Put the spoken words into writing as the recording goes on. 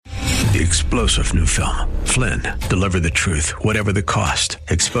The explosive new film, Flynn, deliver the truth, whatever the cost,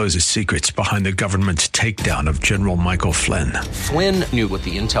 exposes secrets behind the government's takedown of General Michael Flynn. Flynn knew what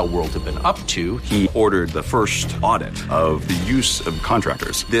the intel world had been up to. He ordered the first audit of the use of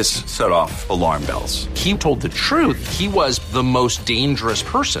contractors. This set off alarm bells. He told the truth. He was the most dangerous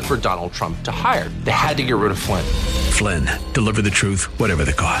person for Donald Trump to hire. They had to get rid of Flynn. Flynn, deliver the truth, whatever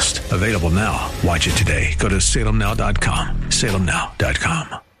the cost. Available now. Watch it today. Go to salemnow.com.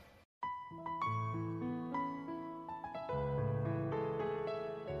 salemnow.com.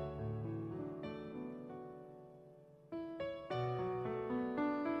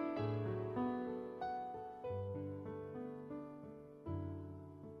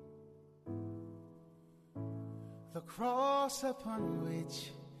 The cross upon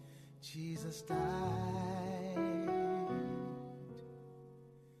which Jesus died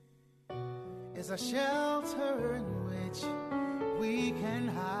is a shelter in which we can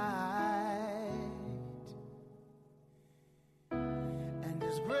hide, and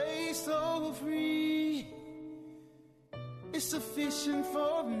His grace so free is sufficient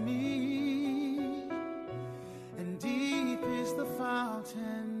for me, and deep is the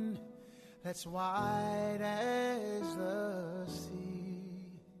fountain that's wide as the sea.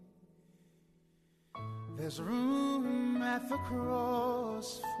 There's room at the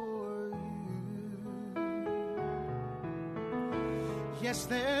cross for you. Yes,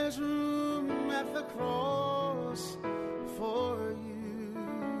 there's room at the cross for you.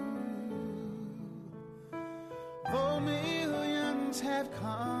 Though millions have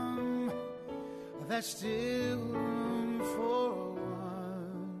come, there's still room for one.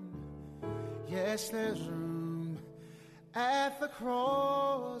 Yes, there's room at the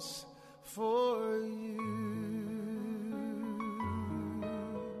cross for you.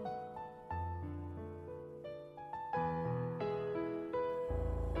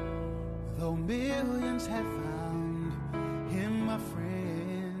 Though millions have found Him a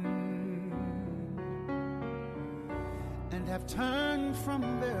friend and have turned from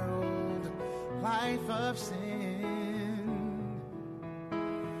their old life of sin,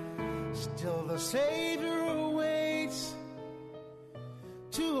 still the Savior awaits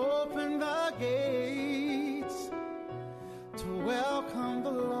to open the gates, to welcome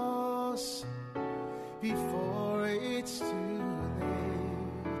the lost before it's too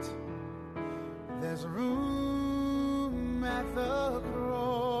late. There's room at the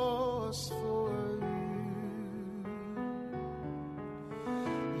cross for you.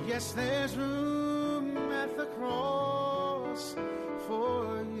 Yes, there's room at the cross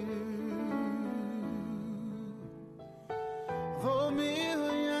for you. Though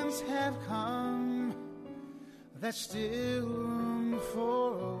millions have come, there's still room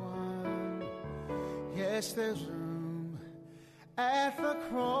for one. Yes, there's room at the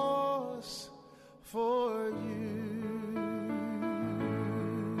cross for you.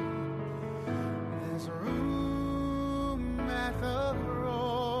 There's room at the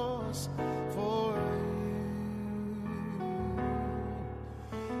cross for you.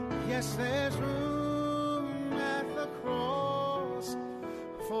 Yes, there's room at the cross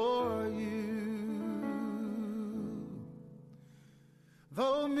for you.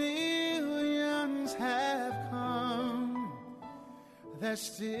 Though millions have come, there's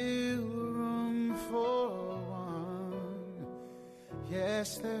still room for one.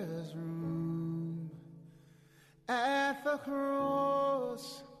 Yes, there's room at the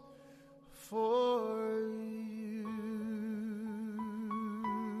cross for you.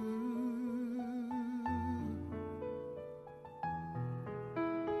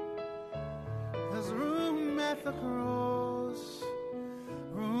 There's room at the cross,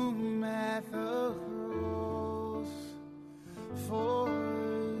 room at the cross for you.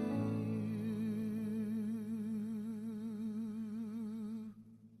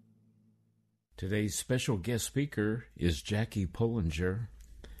 Today's special guest speaker is Jackie Pullinger,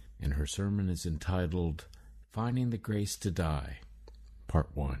 and her sermon is entitled Finding the Grace to Die,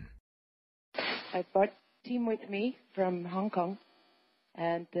 Part 1. I brought a team with me from Hong Kong,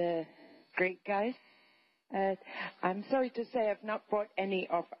 and great guys. I'm sorry to say I've not brought any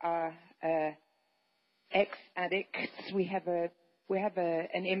of our ex-addicts. We have an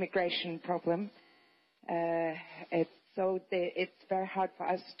immigration problem. It's very hard for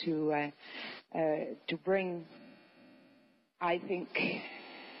us to bring, I think,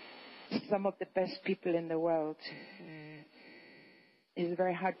 some of the best people in the world. It's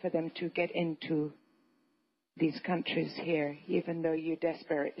very hard for them to get into these countries here, even though you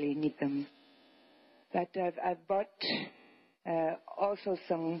desperately need them. But I've brought also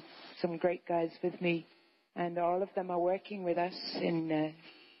some great guys with me, and all of them are working with us in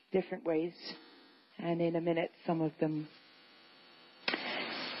different ways. And in a minute, some of them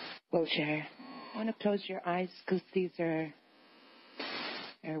will share. I want to close your eyes because these are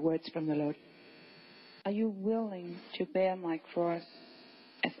words from the Lord. Are you willing to bear my cross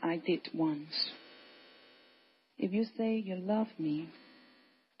as I did once? If you say you love me,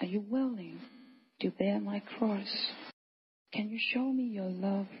 are you willing to bear my cross? Can you show me your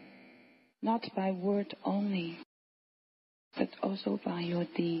love, not by word only, but also by your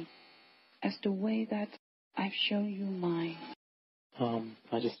deed, as the way that I've shown you mine?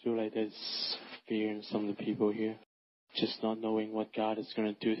 I just feel like there's fear in some of the people here, just not knowing what God is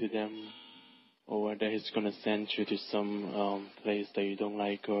going to do to them, or whether He's going to send you to some place that you don't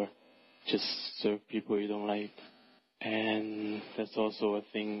like, or just serve people you don't like. And there's also a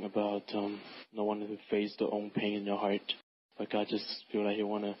thing about not wanting to face the own pain in your heart, but God just feel like He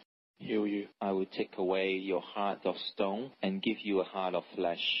want to heal you. I will take away your heart of stone and give you a heart of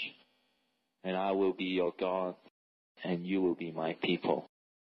flesh, and I will be your God, and you will be my people.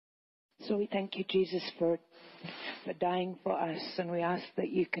 So we thank you, Jesus, for dying for us, and we ask that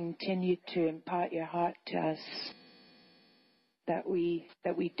you continue to impart your heart to us, that we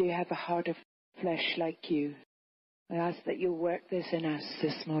do have a heart of flesh like you. I ask that you work this in us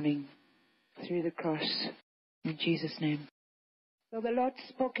this morning through the cross, in Jesus' name. So the Lord's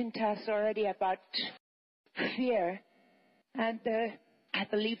spoken to us already about fear, and I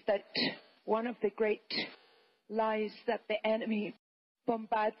believe that one of the great lies that the enemy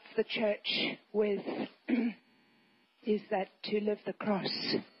bombards the church with is that to live the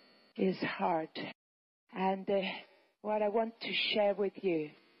cross is hard. And what I want to share with you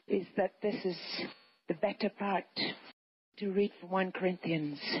is that this is the better part to read from 1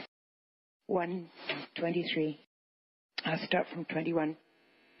 Corinthians 1:23. I'll start from 21.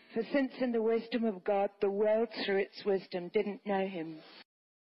 For since in the wisdom of God, the world through its wisdom didn't know him,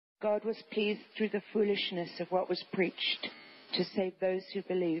 God was pleased through the foolishness of what was preached to save those who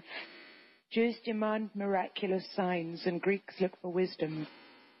believe. Jews demand miraculous signs and Greeks look for wisdom,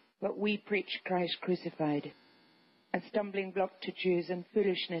 but we preach Christ crucified, a stumbling block to Jews and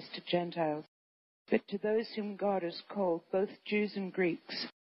foolishness to Gentiles. But to those whom God has called, both Jews and Greeks,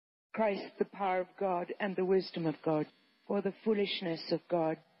 Christ the power of God and the wisdom of God. For the foolishness of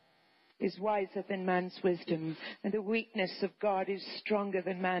God is wiser than man's wisdom, and the weakness of God is stronger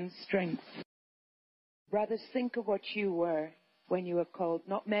than man's strength. Brothers, think of what you were when you were called.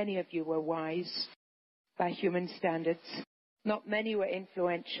 Not many of you were wise by human standards. Not many were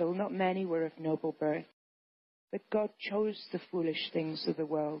influential. Not many were of noble birth. But God chose the foolish things of the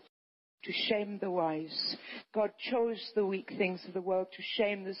world to shame the wise. God chose the weak things of the world to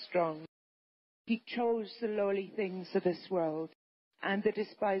shame the strong. He chose the lowly things of this world and the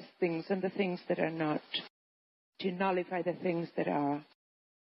despised things and the things that are not, to nullify the things that are,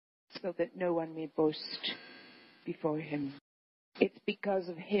 so that no one may boast before him. It's because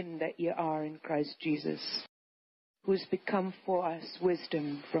of him that you are in Christ Jesus, who has become for us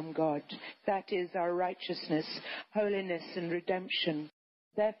wisdom from God. That is our righteousness, holiness, and redemption.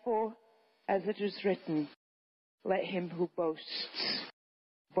 Therefore, as it is written, let him who boasts,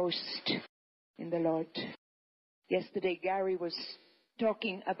 boast in the Lord. Yesterday, Gary was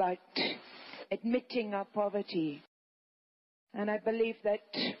talking about admitting our poverty. And I believe that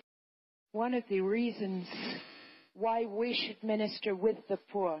one of the reasons why we should minister with the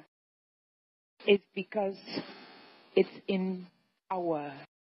poor is because it's in our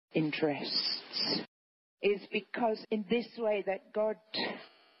interests. It's because in this way that God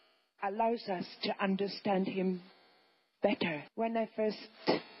allows us to understand him better. When I first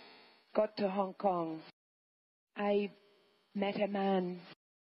got to Hong Kong, I met a man,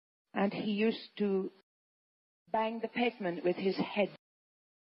 and he used to bang the pavement with his head.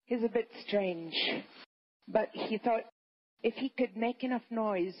 He's a bit strange, but he thought if he could make enough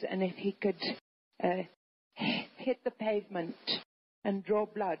noise and if he could hit the pavement and draw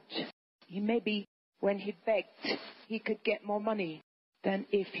blood, he maybe when he begged, he could get more money than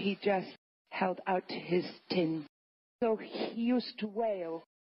if he just held out his tin. So he used to wail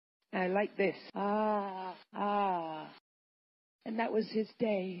like this, ah, ah. And that was his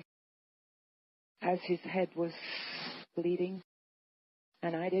day, as his head was bleeding.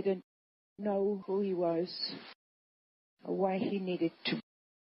 And I didn't know who he was or why he needed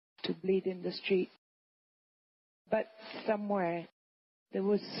to bleed in the street. But somewhere there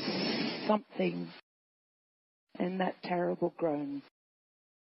was something in that terrible groan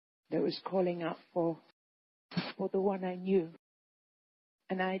that was calling out for the one I knew.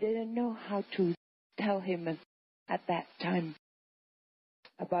 And I didn't know how to tell him at that time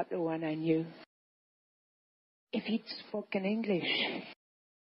about the one I knew. If he'd spoken English,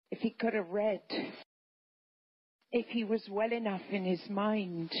 he could have read, if he was well enough in his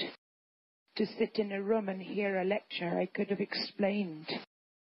mind to sit in a room and hear a lecture, I could have explained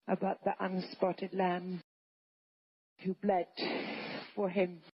about the unspotted lamb who bled for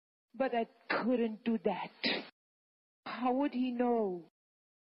him. But I couldn't do that. How would he know?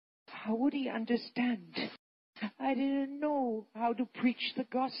 How would he understand? I didn't know how to preach the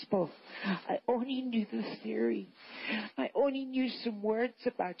gospel. I only knew the theory. I only knew some words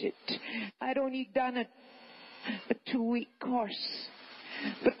about it. I'd only done a 2-week course.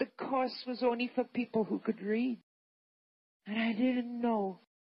 But the course was only for people who could read. And I didn't know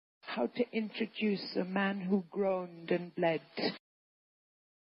how to introduce a man who groaned and bled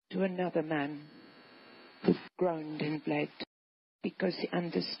to another man who groaned and bled because he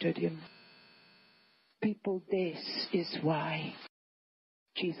understood him. People, this is why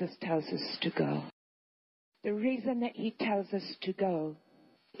Jesus tells us to go. The reason that he tells us to go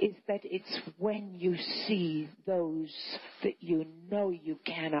is that it's when you see those that you know you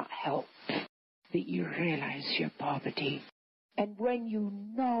cannot help that you realize your poverty. And when you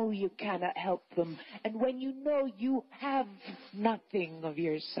know you cannot help them, and when you know you have nothing of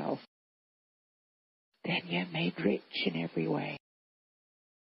yourself, then you're made rich in every way.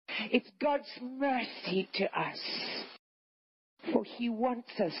 It's God's mercy to us, for he wants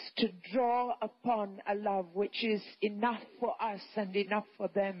us to draw upon a love which is enough for us and enough for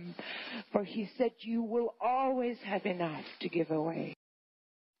them. For he said, you will always have enough to give away.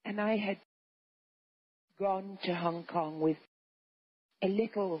 And I had gone to Hong Kong with a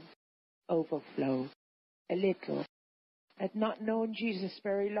little overflow, a little. I'd not known Jesus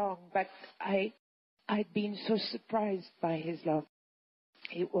very long, but I'd been so surprised by his love.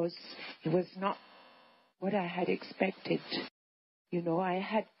 It was not what I had expected. You know, I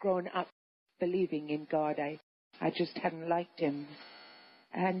had grown up believing in God. I just hadn't liked him.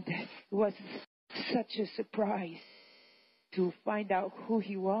 And it was such a surprise to find out who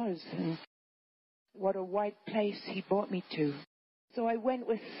he was and what a wide place he brought me to. So I went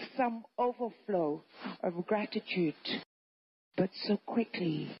with some overflow of gratitude. But so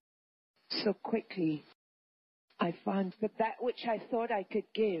quickly, I found that which I thought I could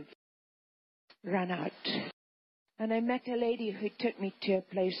give ran out. And I met a lady who took me to a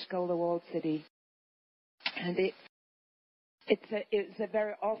place called the Walled City. And it's a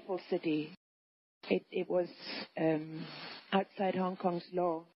very awful city. It was outside Hong Kong's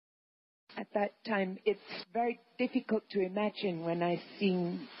law. At that time, it's very difficult to imagine when I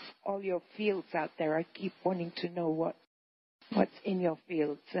seen all your fields out there. I keep wanting to know what's in your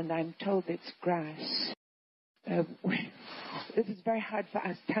fields, and I'm told it's grass. This is very hard for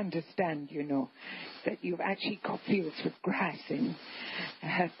us to understand, you know, that you've actually got fields with grass in.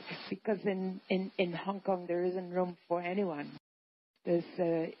 Because in Hong Kong there isn't room for anyone. There's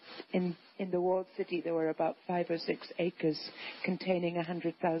in the walled city there were about 5 or 6 acres containing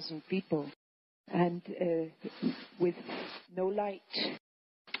 100,000 people, and with no light,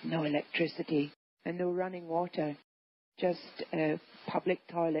 no electricity, and no running water, just a public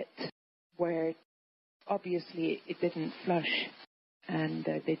toilet where obviously it didn't flush, and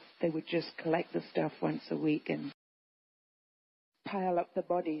they would just collect the stuff once a week and pile up the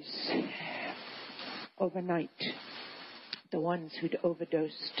bodies overnight. The ones who'd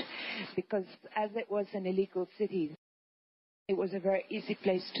overdosed, because as it was an illegal city, it was a very easy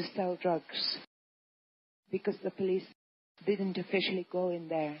place to sell drugs, because the police didn't officially go in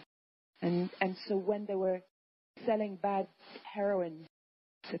there. And so when they were selling bad heroin,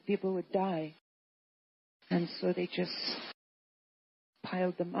 the people would die. And so they just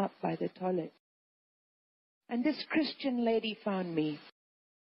piled them up by the toilet. And this Christian lady found me,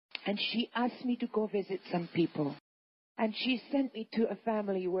 and she asked me to go visit some people. And she sent me to a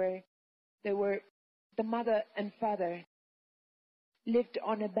family where the mother and father lived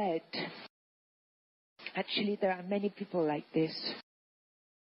on a bed. Actually, there are many people like this.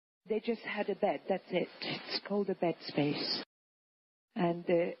 They just had a bed, that's it. It's called a bed space. And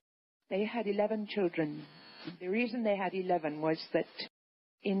they had 11 children. The reason they had 11 was that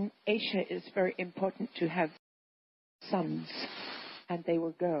in Asia it's very important to have sons, and they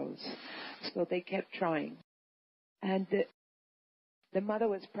were girls. So they kept trying. And the mother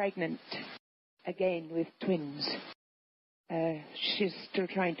was pregnant again with twins. She's still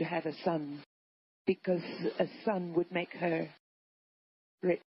trying to have a son, because a son would make her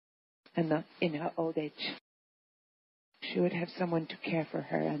rich and in her old age. She would have someone to care for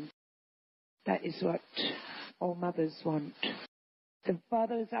her, and that is what all mothers want. The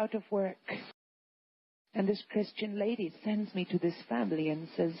father is out of work, and this Christian lady sends me to this family and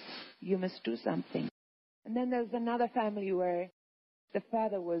says, you must do something. And then there's another family where the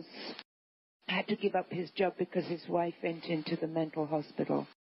father had to give up his job because his wife went into the mental hospital.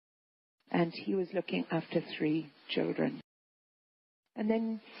 And he was looking after 3 children. And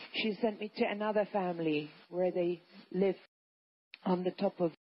then she sent me to another family where they live on the top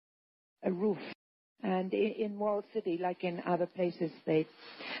of a roof. And in Wall City, like in other places, they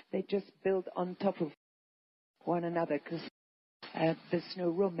just build on top of one another because there's no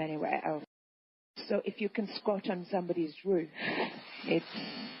room anywhere else. So if you can squat on somebody's roof, it's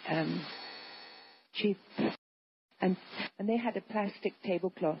cheap. And they had a plastic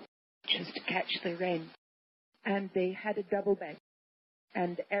tablecloth just to catch the rain. And they had a double bed.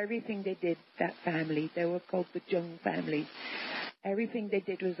 And everything they did, that family, they were called the Jung family, everything they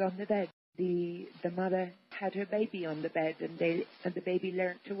did was on the bed. The mother had her baby on the bed, and the baby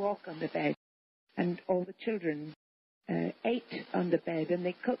learned to walk on the bed. And all the children ate on the bed, and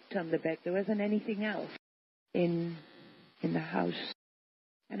they cooked on the bed. There wasn't anything else in the house.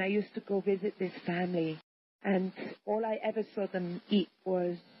 And I used to go visit this family, and all I ever saw them eat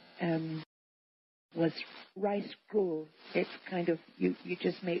was rice gruel. It's kind of, you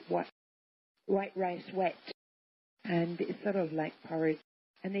just make white rice wet, and it's sort of like porridge.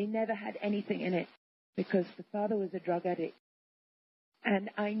 And they never had anything in it because the father was a drug addict. And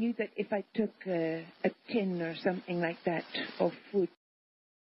I knew that if I took a tin or something like that of food,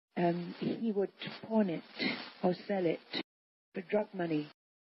 he would pawn it or sell it for drug money.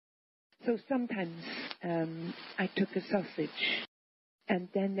 So sometimes I took a sausage, and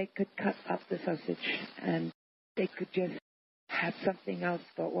then they could cut up the sausage, and they could just have something else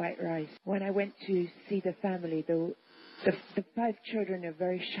but white rice. When I went to see the family, the 5 children are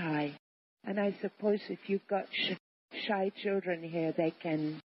very shy. And I suppose if you've got shy children here, they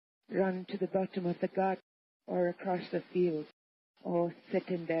can run to the bottom of the garden or across the field or sit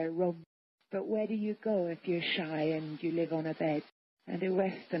in their room. But where do you go if you're shy and you live on a bed and a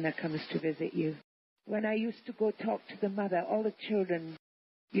Westerner comes to visit you? When I used to go talk to the mother, all the children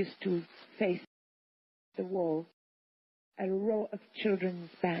used to face the wall, a row of children's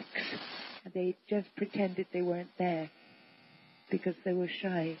backs, and they just pretended they weren't there because they were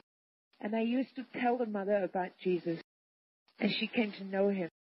shy. And I used to tell the mother about Jesus, and she came to know him,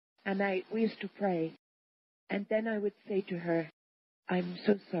 and we used to pray. And then I would say to her, I'm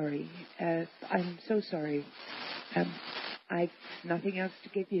so sorry. I've nothing else to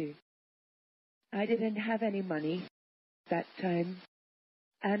give you. I didn't have any money that time,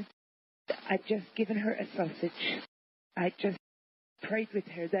 and I'd just given her a sausage. I just prayed with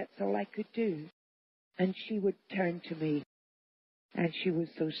her. That's all I could do. And she would turn to me, and she was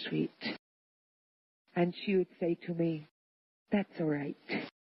so sweet. And she would say to me, that's all right.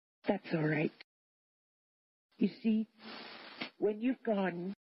 That's all right. You see, when you've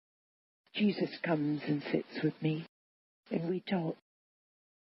gone, Jesus comes and sits with me, and we talk.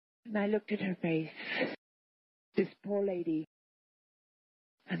 And I looked at her face, this poor lady,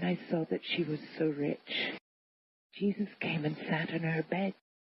 and I saw that she was so rich. Jesus came and sat in her bed,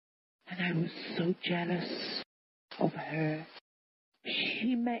 and I was so jealous of her.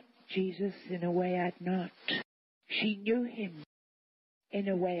 She met Jesus in a way I'd not. She knew him in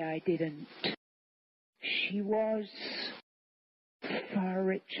a way I didn't. She was far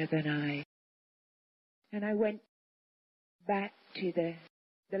richer than I. And I went back to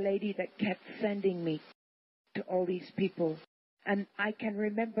the lady that kept sending me to all these people. And I can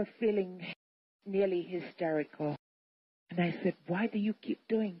remember feeling nearly hysterical. And I said, why do you keep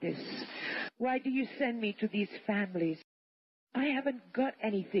doing this? Why do you send me to these families? I haven't got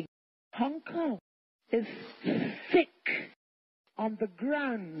anything. Hong Kong is thick on the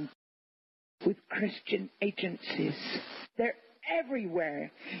ground with Christian agencies. They're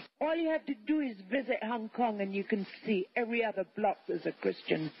everywhere. All you have to do is visit Hong Kong and you can see every other block there's a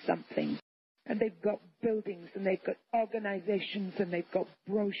Christian something. And they've got buildings, and they've got organizations, and they've got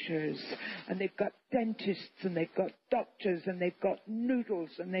brochures, and they've got dentists, and they've got doctors, and they've got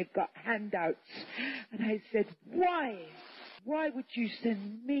noodles, and they've got handouts. And I said, why? Why would you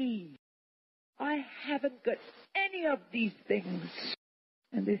send me? I haven't got any of these things.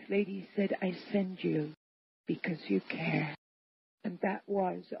 And this lady said, I send you because you care. And that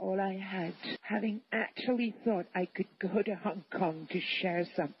was all I had. Having actually thought I could go to Hong Kong to share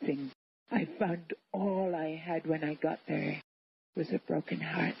something, I found all I had when I got there was a broken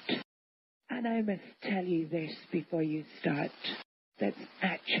heart. And I must tell you this before you start. That's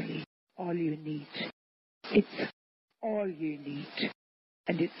actually all you need. It's all you need.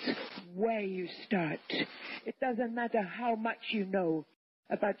 And it's where you start. It doesn't matter how much you know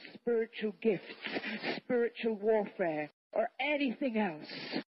about spiritual gifts, spiritual warfare, or anything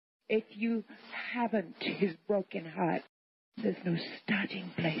else. If you haven't his broken heart, There's no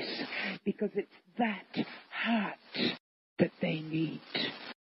starting place, because it's that heart that they need.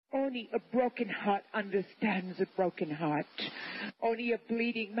 Only a broken heart understands a broken heart. Only a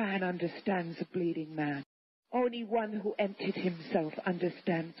bleeding man understands a bleeding man. Only one who emptied himself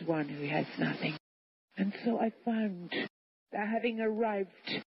understands one who has nothing. And so I found that having arrived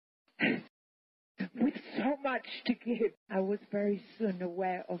with so much to give, I was very soon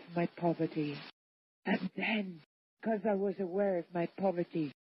aware of my poverty. And then, because I was aware of my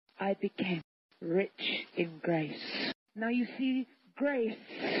poverty, I became rich in grace. Now you see, grace,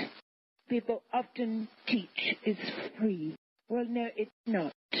 people often teach, is free. Well, no, it's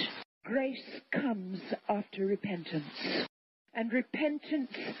not. Grace comes after repentance. And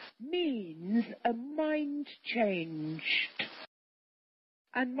repentance means a mind changed.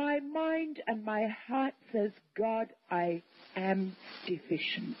 And my mind and my heart says, God, I am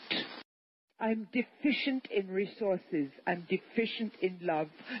deficient. I'm deficient in resources. I'm deficient in love.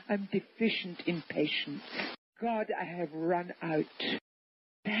 I'm deficient in patience. God, I have run out.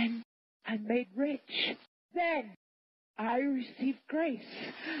 Then I'm made rich. Then I receive grace.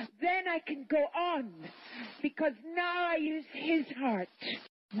 Then I can go on, because now I use His heart,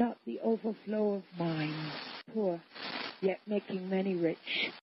 not the overflow of mine. Poor, yet making many rich.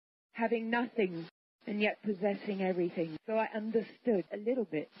 Having nothing, and yet possessing everything. So I understood a little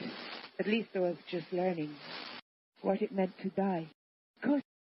bit, at least I was just learning, what it meant to die. Because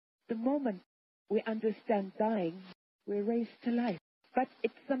the moment we understand dying, we're raised to life. But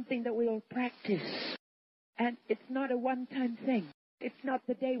it's something that we all practice. And it's not a one-time thing. It's not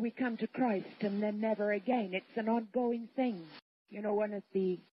the day we come to Christ and then never again. It's an ongoing thing. You know, one of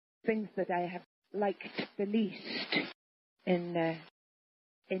the things that I have liked the least in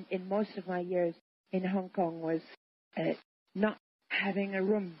most of my years in Hong Kong was not having a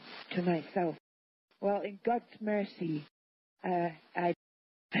room to myself. Well, in God's mercy,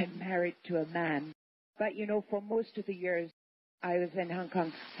 I'm married to a man. But, you know, for most of the years I was in Hong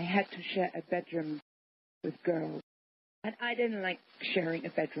Kong, I had to share a bedroom with girls. And I didn't like sharing a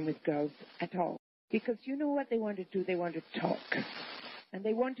bedroom with girls at all. Because you know what they want to do? They want to talk. And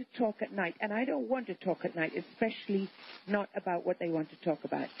they want to talk at night. And I don't want to talk at night, especially not about what they want to talk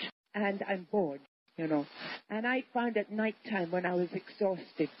about. And I'm bored, you know. And I found at nighttime when I was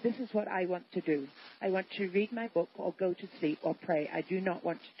exhausted, this is what I want to do. I want to read my book or go to sleep or pray. I do not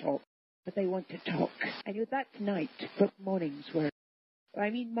want to talk. But they want to talk. And that's night, but mornings were. I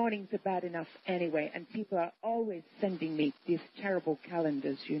mean, mornings are bad enough anyway, and people are always sending me these terrible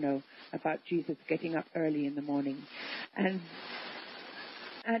calendars, you know, about Jesus getting up early in the morning. And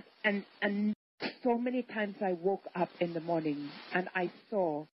so many times I woke up in the morning and I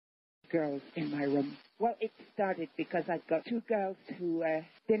saw girls in my room. Well, it started because I've got two girls who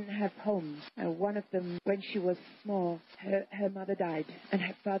didn't have homes. One of them, when she was small, her mother died and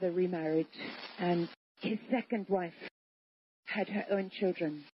her father remarried, and his second wife had her own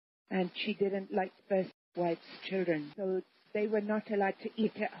children, and she didn't like the first wife's children, so they were not allowed to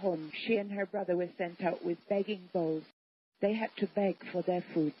eat at home. She and her brother were sent out with begging bowls. They had to beg for their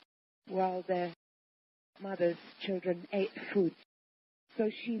food, while their mother's children ate food. So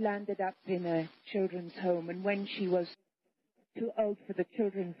she landed up in a children's home, and when she was too old for the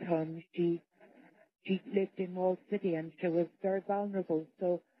children's home, she lived in Wall City, and she was very vulnerable,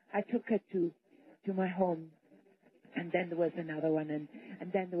 so I took her to my home. And then there was another one, and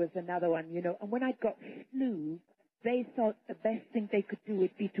then there was another one, you know. And when I got flu, they thought the best thing they could do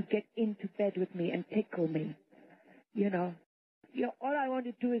would be to get into bed with me and tickle me, you know. You know, all I want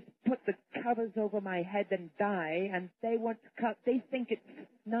to do is put the covers over my head and die, and they want to come. They think it's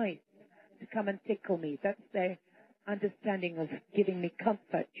nice to come and tickle me. That's their understanding of giving me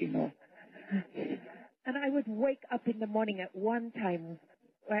comfort, you know. And I would wake up in the morning at one time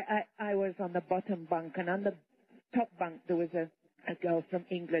where I was on the bottom bunk, and on the top bunk there was a girl from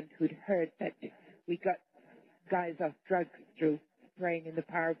England who'd heard that we got guys off drugs through praying in the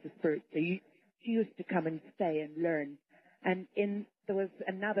power of the Spirit. So she used to come and stay and learn. And there was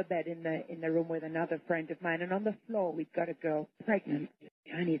another bed in the room with another friend of mine, and on the floor we'd got a girl, pregnant,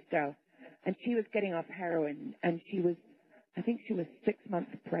 Chinese girl, and she was getting off heroin, and I think she was 6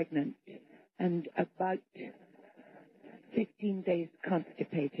 months pregnant, and about 15 days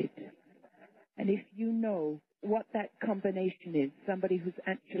constipated. And if you know what that combination is, somebody who's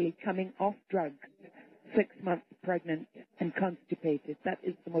actually coming off drugs, 6 months pregnant and constipated, that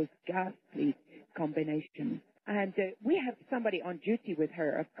is the most ghastly combination. And we have somebody on duty with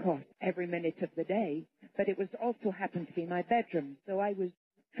her, of course, every minute of the day, but it was also happened to be my bedroom. So I was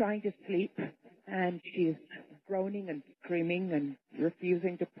trying to sleep, and she's groaning and screaming and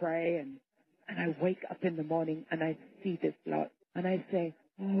refusing to pray, and I wake up in the morning and I see this lot, and I say,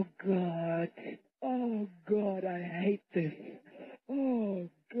 oh God, I hate this. Oh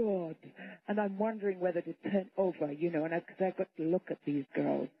God. And I'm wondering whether to turn over, you know, and I've got to look at these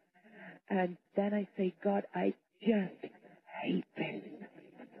girls. And then I say, God, I just hate this.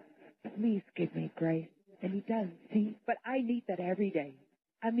 Please give me grace. And he does, see? But I need that every day.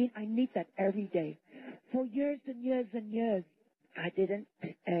 I mean, I need that every day. For years and years and years, I didn't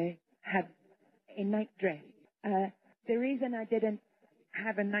have a night dress. The reason I didn't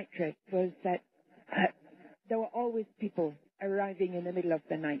have a night dress was that there were always people arriving in the middle of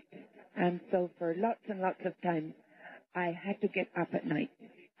the night. And so for lots and lots of time, I had to get up at night.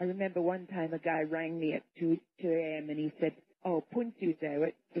 I remember one time a guy rang me at 2 a.m. and he said, oh, Puntu there,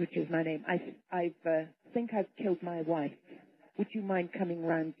 which is my name. I think I've killed my wife. Would you mind coming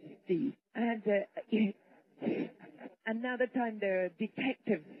round to see? And another time there are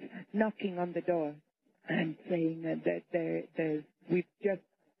detectives knocking on the door and saying that we've just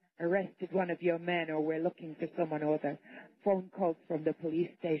arrested one of your men, or we're looking for someone, or the phone calls from the police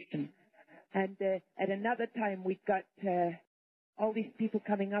station. And at another time we got all these people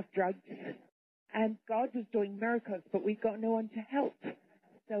coming off drugs, and God was doing miracles, but we got no one to help.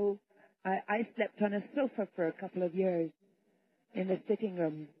 So I slept on a sofa for a couple of years in the sitting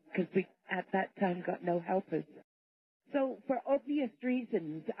room, because we at that time got no helpers. So for obvious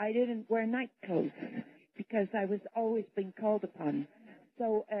reasons, I didn't wear night clothes, because I was always being called upon.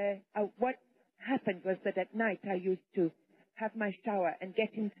 So what happened was that at night I used to have my shower and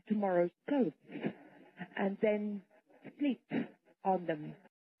get into tomorrow's clothes and then sleep on them.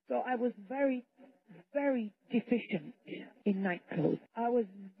 So I was very, very deficient in night clothes. I was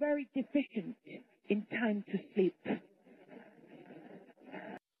very deficient in time to sleep.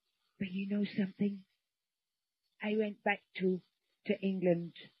 But you know something? I went back to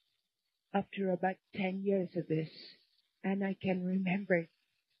England after about 10 years of this, and I can remember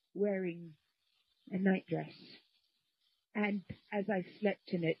wearing a night dress. And as I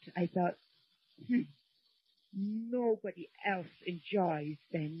slept in it, I thought, nobody else enjoys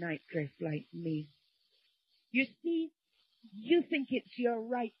their night dress like me. You see, you think it's your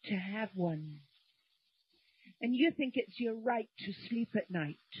right to have one. And you think it's your right to sleep at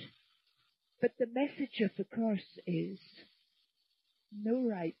night. But the message of the cross is, no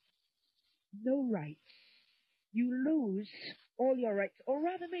right, no rights. You lose all your rights, or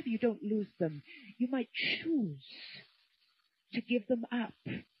rather maybe you don't lose them. You might choose to give them up.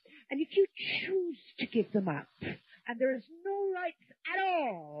 And if you choose to give them up, and there is no rights at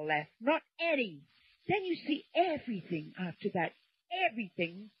all left, not any, then you see everything after that.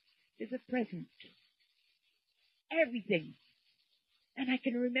 Everything is a present. Everything. And I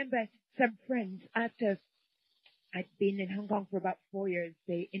can remember some friends, after I'd been in Hong Kong for about 4 years,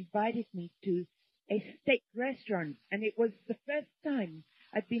 they invited me to a steak restaurant, and it was the first time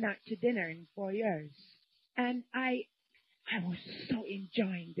I'd been out to dinner in 4 years. And I was so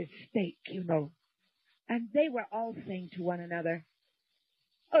enjoying this steak, you know. And they were all saying to one another,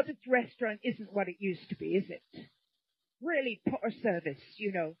 oh, this restaurant isn't what it used to be, is it? Really poor service,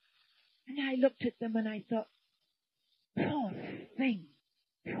 you know. And I looked at them and I thought, poor thing,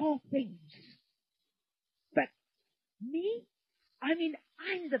 poor things. But me? I mean,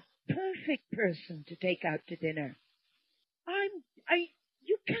 I'm the perfect person to take out to dinner.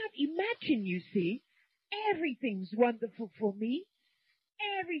 You can't imagine, you see. Everything's wonderful for me.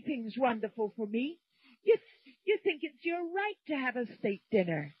 Everything's wonderful for me. You think it's your right to have a steak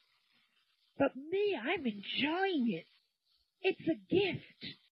dinner. But me, I'm enjoying it. It's a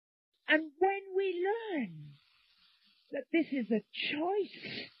gift. And when we learn that this is a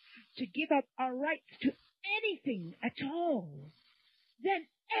choice to give up our rights to anything at all, then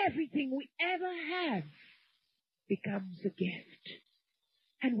everything we ever have becomes a gift.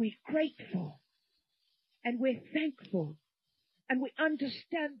 And we're grateful. And we're thankful. And we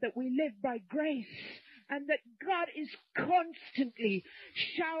understand that we live by grace and that God is constantly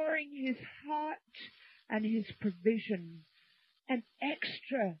showering his heart and his provision and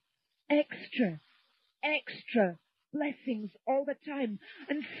extra blessings all the time.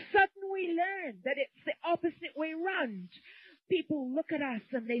 And suddenly we learn that it's the opposite way round. People look at us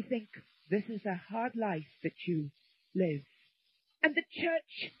and they think, this is a hard life that you live. And the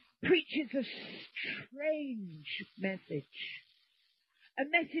church preaches a strange message. A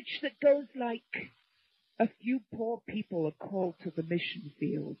message that goes like, a few poor people are called to the mission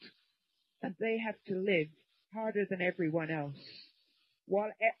field, and they have to live harder than everyone else, while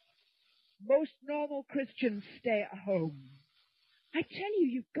most normal Christians stay at home. I tell you,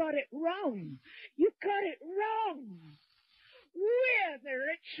 you've got it wrong. You've got it wrong. We're the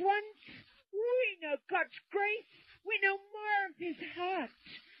rich ones. We know God's grace. We know more of his heart.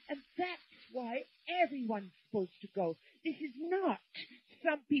 And that's why everyone's supposed to go. This is not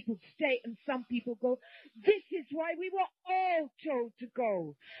some people stay and some people go. This is why we were all told to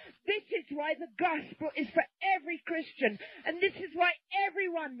go. This is why the gospel is for every Christian. And this is why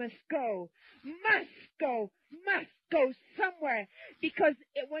everyone must go. Must go somewhere. Because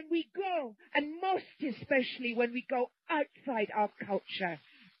when we go, and most especially when we go outside our culture,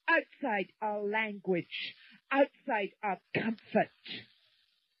 outside our language, outside our comfort,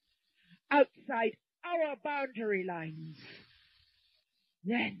 outside our boundary lines,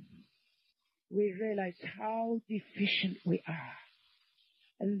 then we realize how deficient we are.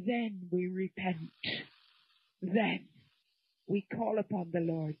 And then we repent. Then we call upon the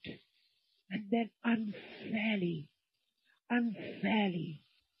Lord. And then unfairly,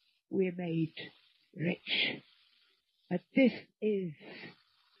 we're made rich. But this is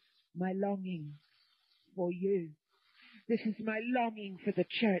my longing for you. This is my longing for the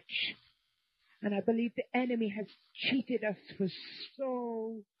church. And I believe the enemy has cheated us for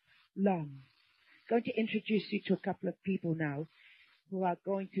so long. I'm going to introduce you to a couple of people now who are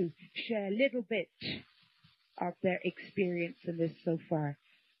going to share a little bit of their experience in this so far.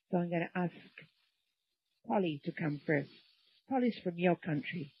 So I'm going to ask Polly to come first. Polly's from your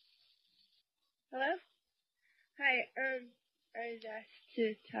country. Hello? Hi, I was asked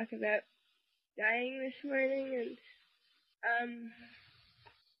to talk about dying this morning, and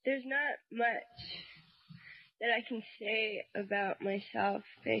there's not much that I can say about myself,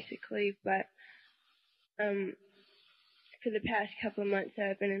 basically, but for the past couple of months that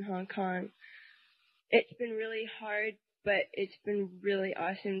I've been in Hong Kong, it's been really hard, but it's been really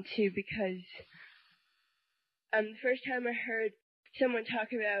awesome, too, because the first time I heard someone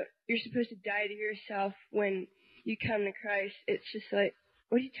talk about you're supposed to die to yourself when you come to Christ, it's just like,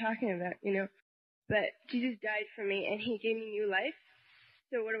 what are you talking about, you know? But Jesus died for me, and he gave me new life.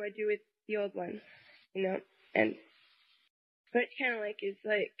 So what do I do with the old one, you know? But it's kind of like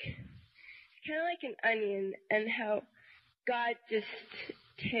an onion, and how God just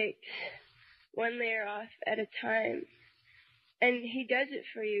takes one layer off at a time, and he does it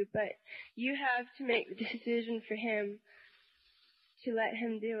for you, but you have to make the decision for him to let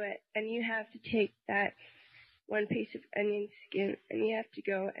him do it, and you have to take that one piece of onion skin, and you have to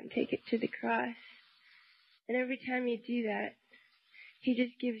go and take it to the cross. And every time you do that, he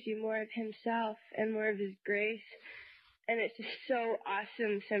just gives you more of himself and more of his grace. And it's just so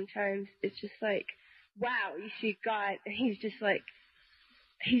awesome sometimes. It's just like, wow, you see God, and he's just like,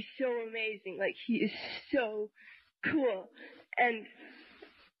 he's so amazing. Like, he is so cool. And,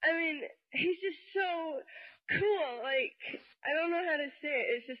 I mean, he's just so cool. Like, I don't know how to say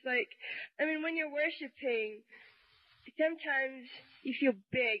it. It's just like, I mean, when you're worshiping, sometimes you feel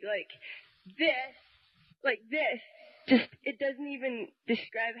big, like this. Just, it doesn't even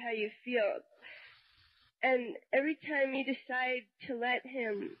describe how you feel. And every time you decide to let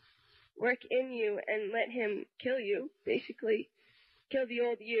him work in you and let him kill you, basically, kill the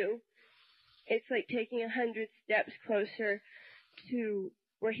old you, it's like taking 100 steps closer to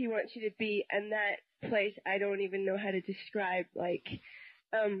where he wants you to be. And that place, I don't even know how to describe. Like,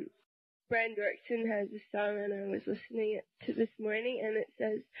 Brand Dorkson has a song, and I was listening to this morning, and it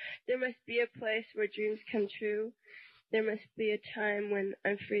says, there must be a place where dreams come true. There must be a time when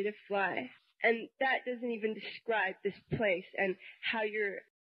I'm free to fly. And that doesn't even describe this place and how you're,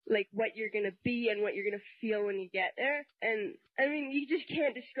 like, what you're going to be and what you're going to feel when you get there. And, I mean, you just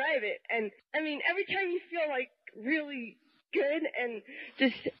can't describe it. And, I mean, every time you feel, like, really good and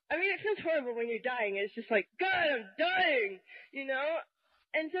just, I mean, it feels horrible when you're dying. It's just like, God, I'm dying, you know?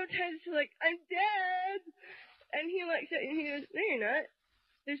 And sometimes it's like, I'm dead. And he likes it, and he goes, no, you're not.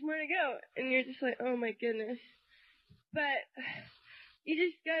 There's more to go. And you're just like, oh, my goodness. But you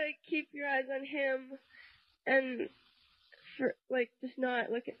just gotta keep your eyes on him and, just not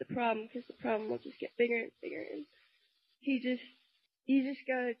look at the problem, because the problem will just get bigger and bigger. And you just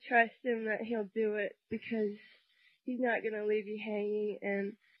gotta trust him that he'll do it, because he's not gonna leave you hanging.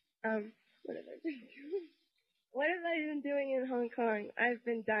 And, what have I been doing? What have I been doing in Hong Kong? I've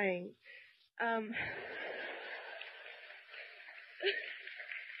been dying.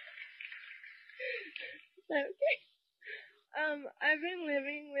 Okay. I've been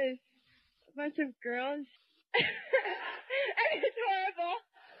living with a bunch of girls, and it's horrible.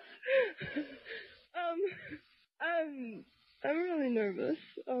 I'm really nervous.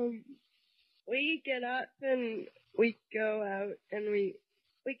 We get up and we go out and we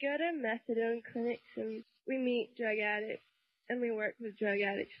go to methadone clinics and we meet drug addicts and we work with drug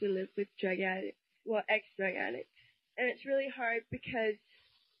addicts. We live with drug addicts, well, ex-drug addicts. And it's really hard because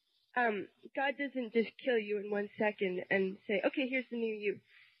God doesn't just kill you in 1 second and say, okay, here's the new you.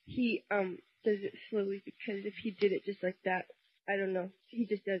 He does it slowly, because if he did it just like that, I don't know. He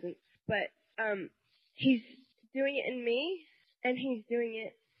just doesn't. But he's doing it in me, and he's doing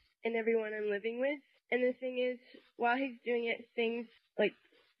it in everyone I'm living with. And the thing is, while he's doing it, things like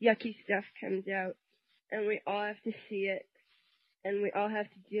yucky stuff comes out, and we all have to see it, and we all have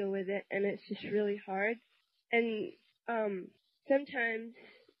to deal with it, and it's just really hard. And sometimes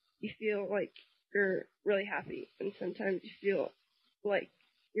you feel like you're really happy, and sometimes you feel like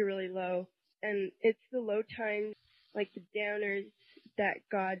you're really low. And it's the low times, like the downers, that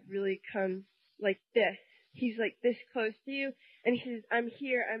God really comes like this. He's like this close to you, and he says, I'm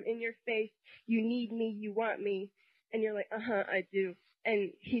here, I'm in your face, you need me, you want me. And you're like, I do.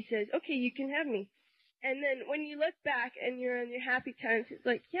 And he says, okay, you can have me. And then when you look back and you're on your happy times, it's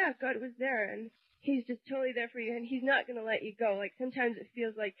like, yeah, God was there, and he's just totally there for you, and he's not going to let you go. Like, sometimes it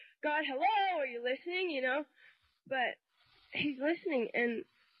feels like, God, hello, are you listening, you know? But he's listening, and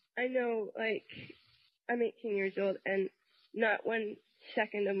I know, like, I'm 18 years old, and not 1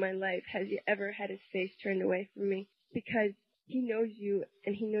 second of my life has he ever had his face turned away from me, because he knows you,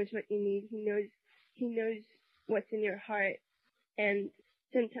 and he knows what you need. He knows what's in your heart, and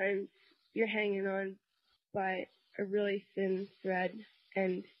sometimes you're hanging on by a really thin thread,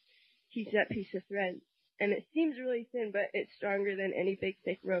 and he's that piece of thread. And it seems really thin, but it's stronger than any big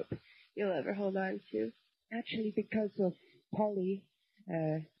thick rope you'll ever hold on to. Actually, because of Polly,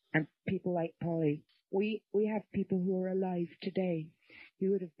 and people like Polly, we have people who are alive today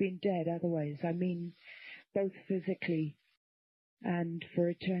who would have been dead otherwise. I mean, both physically and for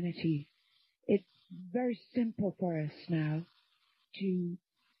eternity. It's very simple for us now to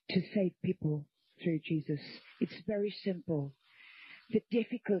save people through Jesus. It's very simple. The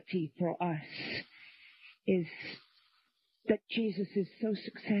difficulty for us is that Jesus is so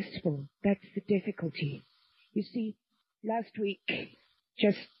successful. That's the difficulty. You see, last week,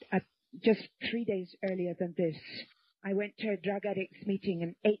 just 3 days earlier than this, I went to a drug addicts meeting,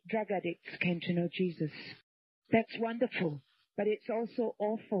 and 8 drug addicts came to know Jesus. That's wonderful, but it's also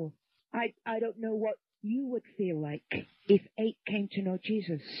awful. I don't know what you would feel like if 8 came to know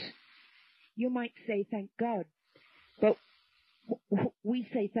Jesus. You might say, thank God, but we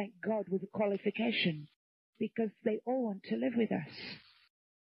say thank God with a qualification, because they all want to live with us.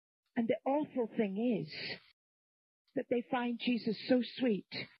 And the awful thing is that they find Jesus so sweet.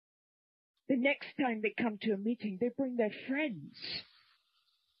 The next time they come to a meeting, they bring their friends.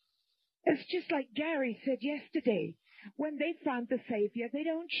 It's just like Gary said yesterday. When they found the Savior, they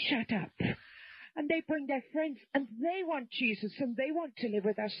don't shut up. And they bring their friends, and they want Jesus, and they want to live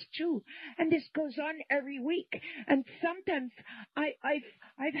with us too. And this goes on every week. And sometimes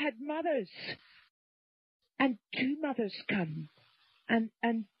I've had mothers, and 2 mothers come, and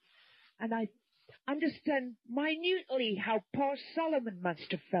I understand minutely how poor Solomon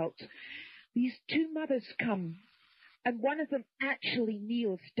must have felt. These 2 mothers come, and one of them actually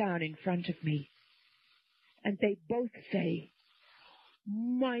kneels down in front of me, and they both say,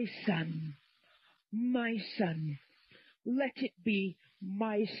 my son, let it be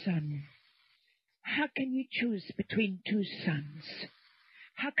my son. How can you choose between 2 sons?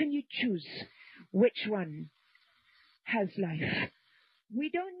 How can you choose which one has life? We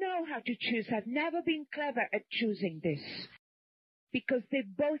don't know how to choose. I've never been clever at choosing this, because they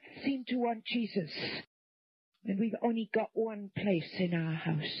both seem to want Jesus, and we've only got one place in our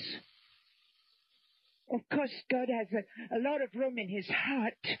house. Of course, God has a lot of room in his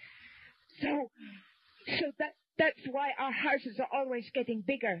heart. So that's why our houses are always getting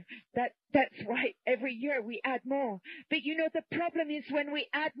bigger. That's why every year we add more. But you know, the problem is when we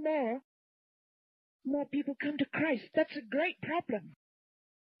add more people come to Christ. That's a great problem.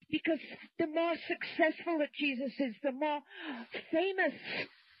 Because the more successful that Jesus is, the more famous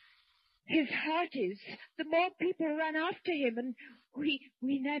his heart is, the more people run after him, and we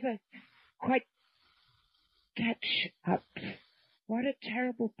never quite catch up. What a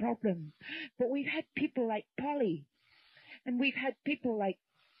terrible problem. But we've had people like Polly, and we've had people like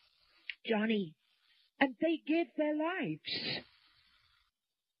Johnny, and they give their lives.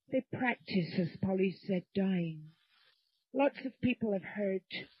 They practice, as Polly said, dying. Lots of people have heard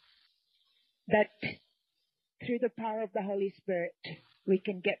that through the power of the Holy Spirit, we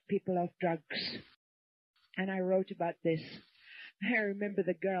can get people off drugs. And I wrote about this. I remember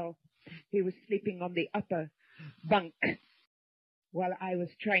the girl who was sleeping on the upper bunk while I was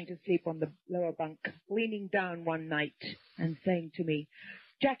trying to sleep on the lower bunk, leaning down one night and saying to me,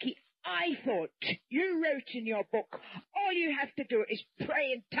 Jackie, I thought you wrote in your book, all you have to do is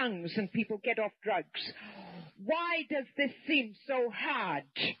pray in tongues and people get off drugs. Why does this seem so hard?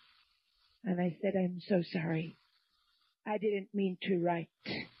 And I said, I'm so sorry. I didn't mean to write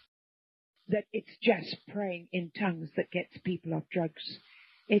that it's just praying in tongues that gets people off drugs.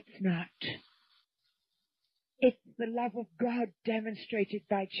 It's not. It's the love of God demonstrated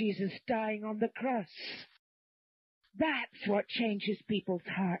by Jesus dying on the cross. That's what changes people's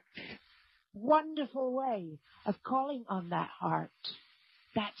hearts. Wonderful way of calling on that heart.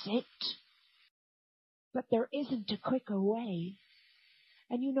 That's it. But there isn't a quicker way.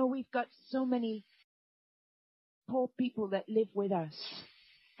 And you know, we've got so many poor people that live with us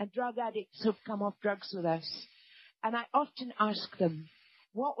and drug addicts who've come off drugs with us. And I often ask them,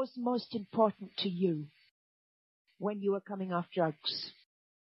 what was most important to you when you were coming off drugs?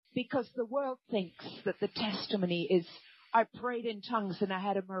 Because the world thinks that the testimony is, I prayed in tongues and I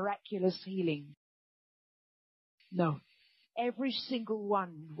had a miraculous healing. No. Every single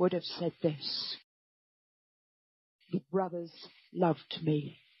one would have said this. The brothers loved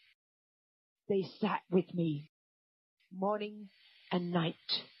me. They sat with me morning and night.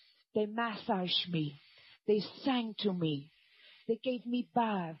 They massaged me. They sang to me. They gave me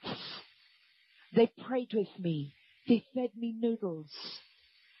baths. They prayed with me. They fed me noodles.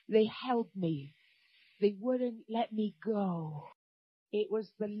 They held me. They wouldn't let me go. It was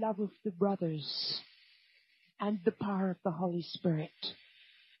the love of the brothers and the power of the Holy Spirit.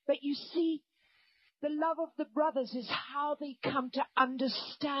 But you see, the love of the brothers is how they come to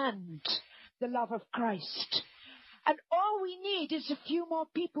understand the love of Christ. And all we need is a few more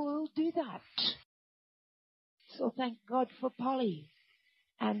people who'll do that. So thank God for Polly.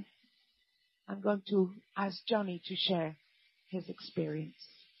 And I'm going to ask Johnny to share his experience.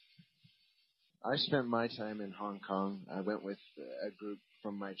 I spent my time in Hong Kong. I went with a group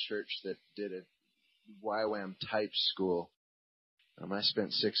from my church that did a YWAM type school. I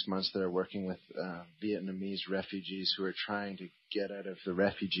spent 6 months there working with Vietnamese refugees who were trying to get out of the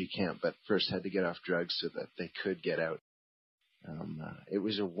refugee camp, but first had to get off drugs so that they could get out. It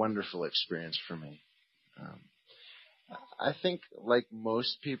was a wonderful experience for me. I think, like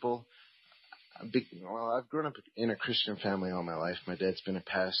most people, I've grown up in a Christian family all my life. My dad's been a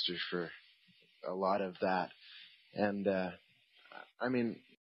pastor for a lot of that. And,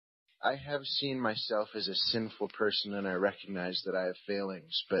 I have seen myself as a sinful person, and I recognize that I have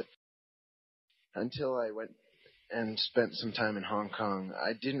failings. But until I went and spent some time in Hong Kong,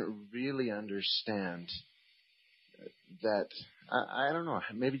 I didn't really understand that, I don't know,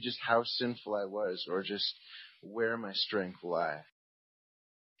 maybe just how sinful I was or just where my strength lay.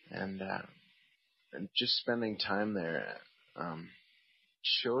 And just spending time there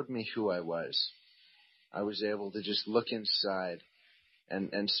showed me who I was. I was able to just look inside.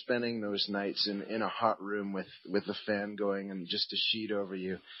 And spending those nights in a hot room with the fan going and just a sheet over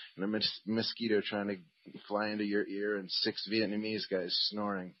you and a mosquito trying to fly into your ear and 6 Vietnamese guys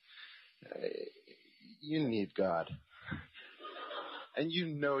snoring. You need God. And you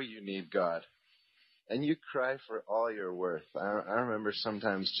know you need God. And you cry for all you're worth. I remember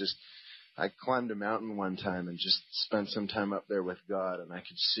sometimes I climbed a mountain one time and just spent some time up there with God, and I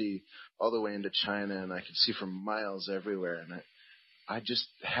could see all the way into China, and I could see for miles everywhere, and I just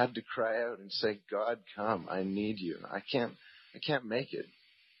had to cry out and say, God, come, I need you. I can't make it.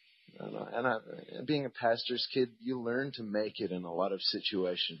 And being a pastor's kid, you learn to make it in a lot of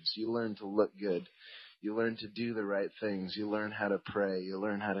situations. You learn to look good. You learn to do the right things. You learn how to pray. You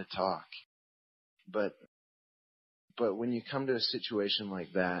learn how to talk. But when you come to a situation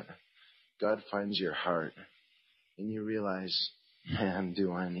like that, God finds your heart. And you realize, man,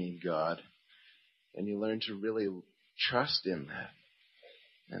 do I need God. And you learn to really trust in that.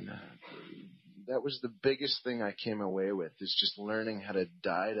 And that was the biggest thing I came away with, is just learning how to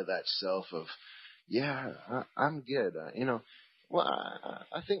die to that self of, yeah, I'm good.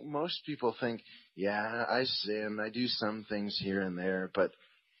 I think most people think, yeah, I sin, I do some things here and there, but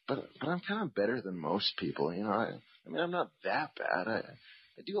I'm kind of better than most people. I'm not that bad.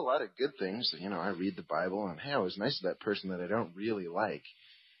 I do a lot of good things. I read the Bible, and hey, I was nice to that person that I don't really like.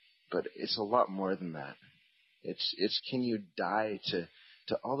 But it's a lot more than that. It's can you die to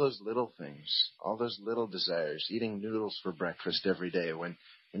all those little things, all those little desires, eating noodles for breakfast every day when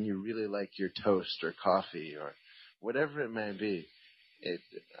you really like your toast or coffee or whatever it may be.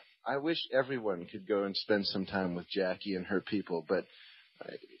 I wish everyone could go and spend some time with Jackie and her people, but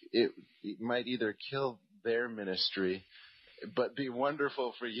it might either kill their ministry, but be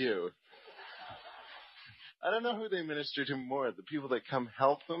wonderful for you. I don't know who they minister to more, the people that come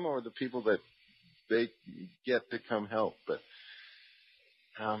help them or the people that they get to come help. But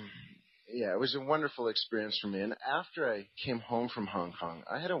it was a wonderful experience for me. And after I came home from Hong Kong,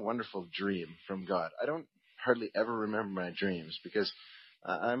 I had a wonderful dream from God. I don't hardly ever remember my dreams because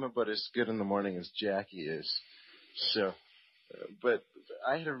I'm about as good in the morning as Jackie is. So, but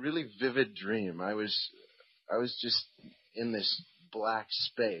I had a really vivid dream. I was just in this black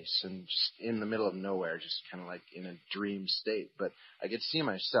space and just in the middle of nowhere, just kind of like in a dream state. But I could see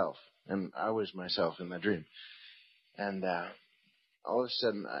myself, and I was myself in the dream. And all of a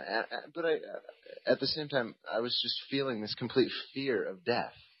sudden, at the same time, I was just feeling this complete fear of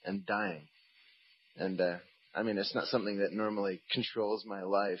death and dying. And I mean, it's not something that normally controls my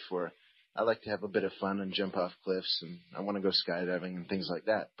life, or I like to have a bit of fun and jump off cliffs, and I want to go skydiving and things like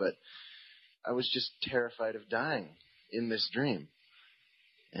that. But I was just terrified of dying in this dream.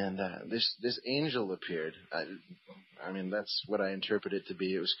 And this angel appeared. I mean, that's what I interpret it to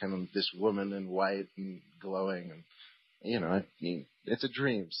be. It was kind of this woman in white and glowing, and it's a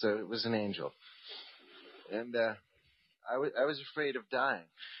dream, so it was an angel. And I was afraid of dying,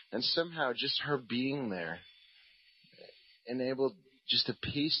 and somehow just her being there enabled just a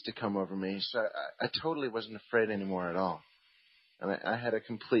peace to come over me. So I totally wasn't afraid anymore at all, and I had a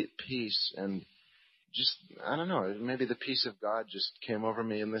complete peace, and just, I don't know, maybe the peace of God just came over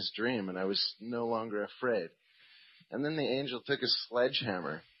me in this dream, and I was no longer afraid. And then the angel took a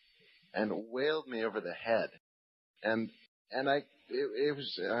sledgehammer and whaled me over the head. And it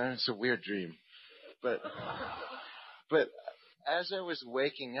was it's a weird dream, but as I was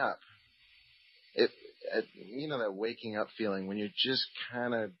waking up, that waking up feeling when you're just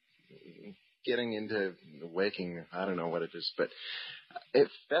kind of getting into waking, I don't know what it is, but it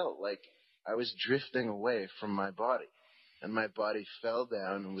felt like I was drifting away from my body, and my body fell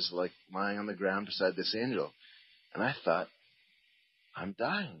down and was like lying on the ground beside this angel, and I thought, I'm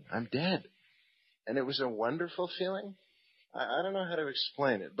dying, I'm dead. And it was a wonderful feeling. I don't know how to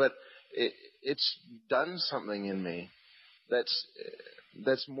explain it, but it's done something in me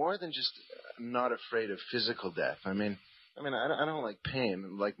that's more than just not afraid of physical death. I mean, I don't like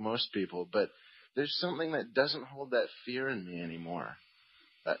pain like most people, but there's something that doesn't hold that fear in me anymore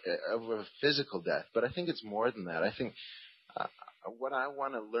of a physical death. But I think it's more than that. I think what I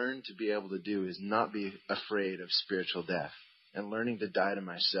want to learn to be able to do is not be afraid of spiritual death and learning to die to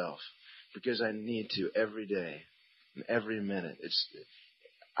myself, because I need to every day and every minute.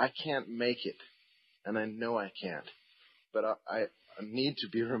 I can't make it, and I know I can't, but I need to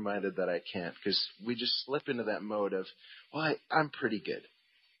be reminded that I can't, because we just slip into that mode of, well, I'm pretty good.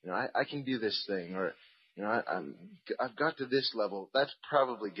 I can do this thing, or, I've got to this level. That's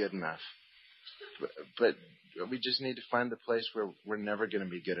probably good enough. But we just need to find the place where we're never going to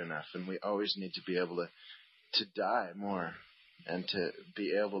be good enough, and we always need to be able to die more and to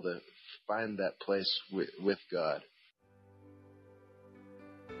be able to find that place with God.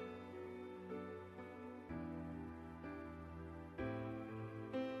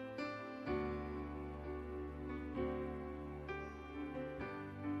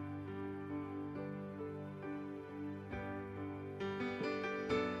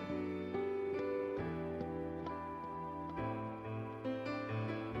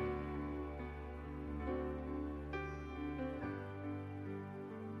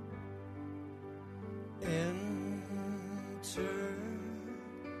 Enter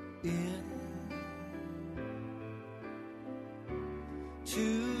in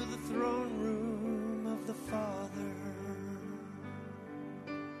to the throne room of the Father.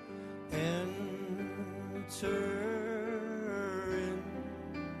 Enter in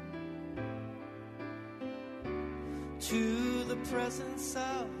to the presence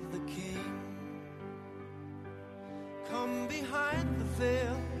of the King. Come behind the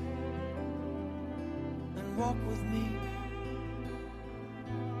veil and walk with me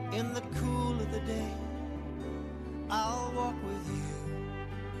in the cool of the day. I'll walk with you,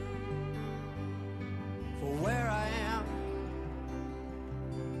 for where I am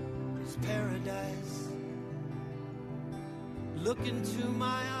is paradise. Look into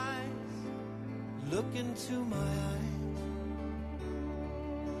my eyes, look into my eyes.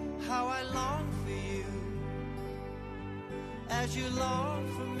 How I long for you, as you long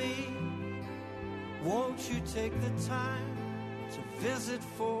for me. Won't you take the time to visit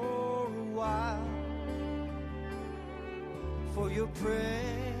for a while? For your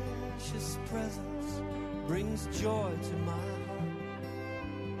precious presence brings joy to my heart.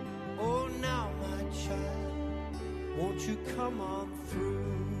 Oh, now, my child, won't you come on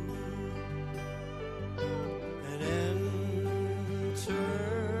through and enter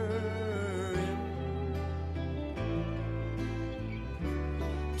in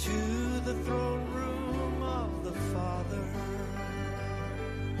to the throne room of the Father.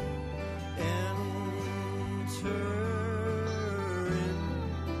 Enter in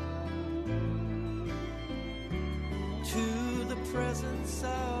to the presence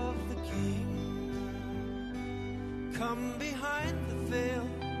come behind the veil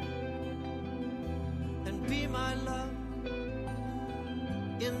and be my love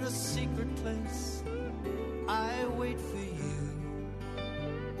in the secret place. I wait for you.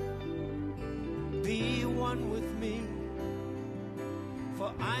 Be one with me,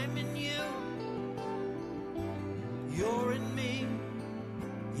 for I'm in you, you're in me.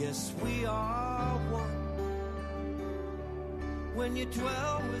 Yes, we are one. When you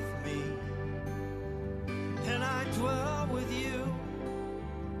dwell with me and I dwell with you,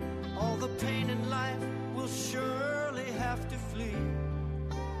 all the pain in life will surely have to flee.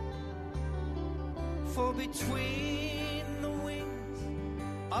 For between the wings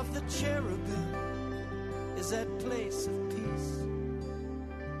of the cherubim is that place of peace,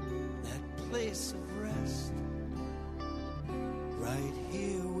 that place of rest, right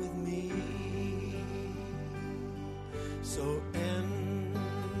here with me. So enter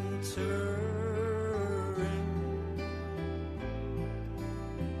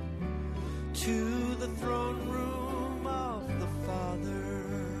to the throne room of the Father.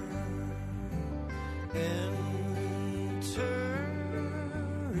 Enter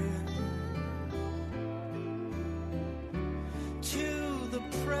in to the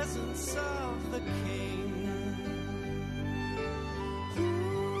presence of the King.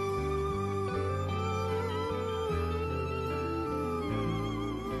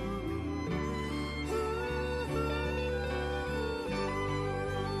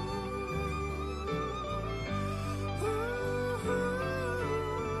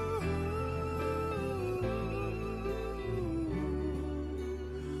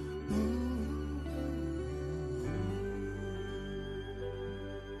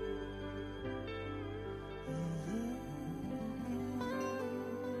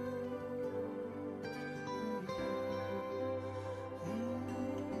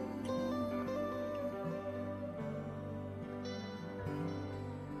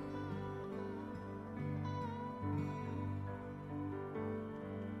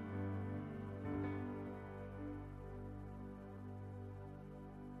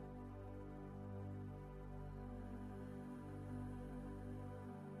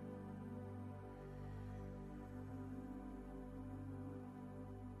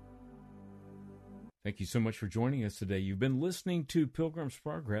 Thank you so much for joining us today. You've been listening to Pilgrim's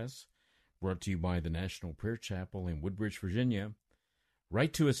Progress, brought to you by the National Prayer Chapel in Woodbridge, Virginia.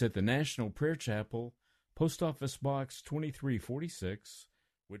 Write to us at the National Prayer Chapel, Post Office Box 2346,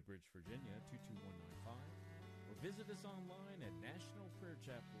 Woodbridge, Virginia 22195, or visit us online at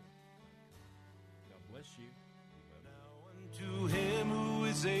nationalprayerchapel.com. God bless you. To him who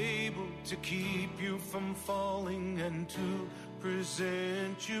is able to keep you from falling and to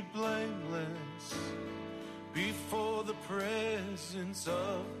present you blameless before the presence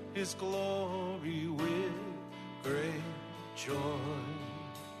of his glory with great joy,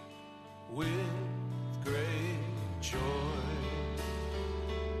 with great joy.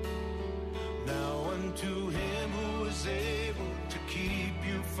 Now unto him who is able to keep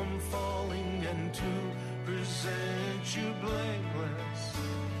you from falling and to present you blameless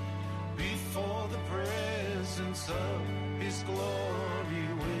before the presence of his glory